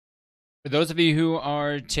For those of you who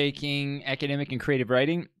are taking academic and creative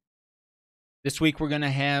writing, this week we're going to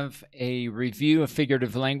have a review of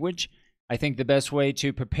figurative language. I think the best way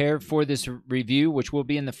to prepare for this review, which will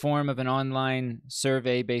be in the form of an online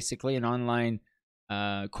survey, basically an online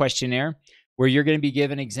questionnaire, where you're going to be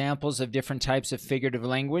given examples of different types of figurative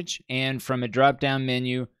language, and from a drop-down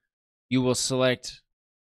menu, you will select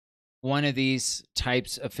one of these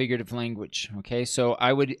types of figurative language. Okay, so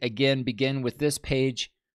I would again begin with this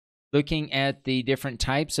page, looking at the different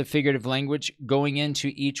types of figurative language, going into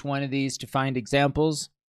each one of these to find examples.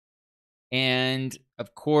 And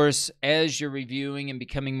of course, as you're reviewing and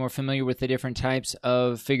becoming more familiar with the different types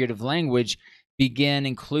of figurative language, begin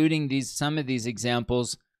including some of these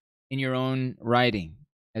examples in your own writing.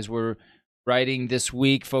 As we're writing this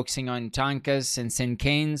week, focusing on tankas and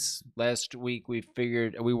cinquains. Last week we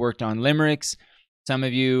worked on limericks. Some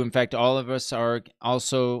of you, in fact, all of us, are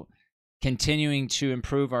also continuing to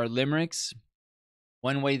improve our limericks.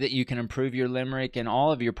 One way that you can improve your limerick and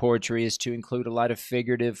all of your poetry is to include a lot of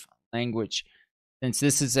figurative language. Since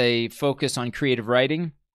this is a focus on creative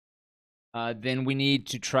writing, then we need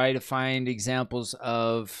to try to find examples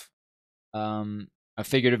of a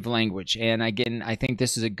figurative language. And again, I think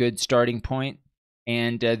this is a good starting point.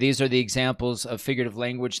 And these are the examples of figurative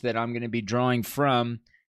language that I'm going to be drawing from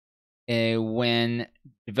when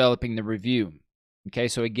developing the review. Okay,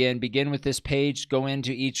 so again, begin with this page, go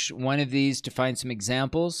into each one of these to find some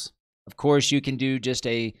examples. Of course, you can do just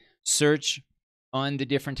a search on the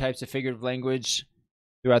different types of figurative language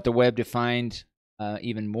throughout the web to find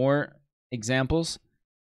even more examples.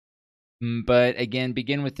 But again,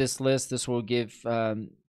 begin with this list. This will give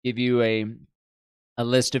you a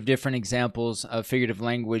list of different examples of figurative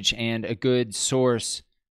language and a good source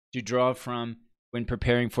to draw from when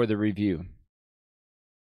preparing for the review.